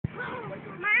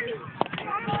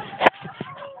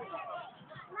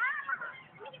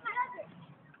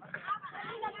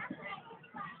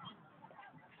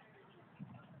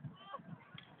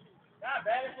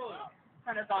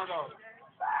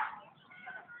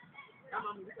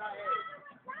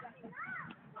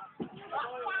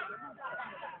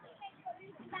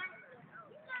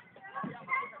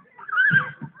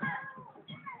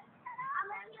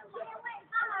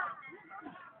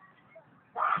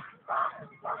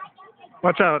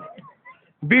Watch out.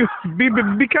 Be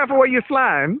careful where you're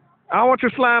sliding. I don't want you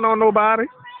sliding on nobody.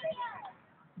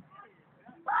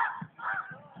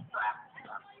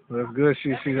 That's good.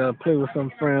 She play with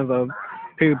some friends or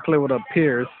people play with her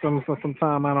peers.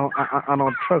 Sometimes I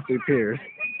don't trust their peers.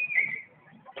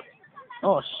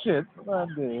 Oh shit! What I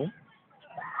did?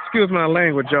 Excuse my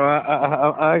language,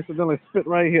 y'all. I accidentally spit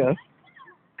right here.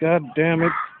 God damn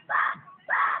it!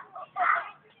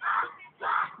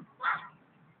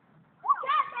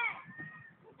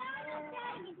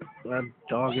 God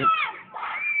dog it!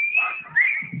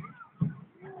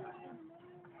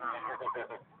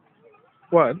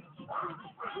 What?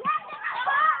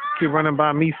 Keep running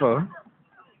by me for?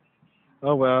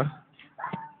 Oh well.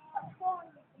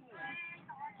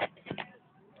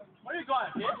 Where you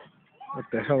going, bitch? What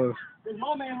the hell is? There's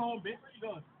my man home, bitch. Where you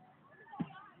going?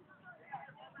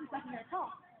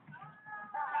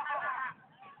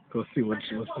 Go see what's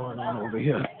going on over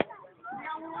here.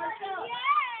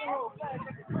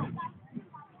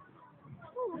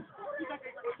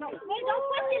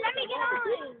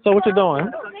 So what you doing?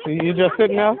 You just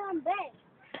sitting there?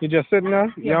 You just sitting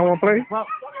there? You don't want to play?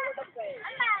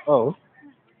 Oh.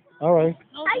 All right.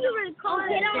 Are you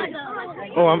recording?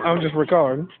 Oh, I'm just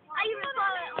recording. Are you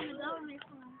recording on the government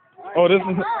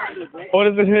phone? Oh,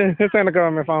 this is his ain't a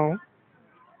government phone.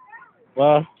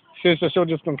 Well, she's just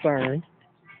concerned,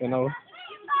 you know,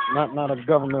 not a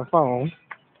government phone,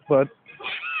 but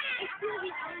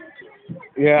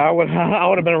yeah, I would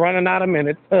have been running out of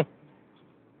minutes.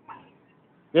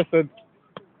 It's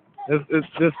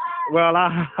well,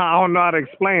 I don't know how to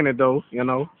explain it though, you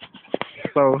know.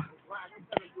 So,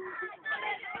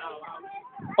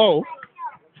 oh.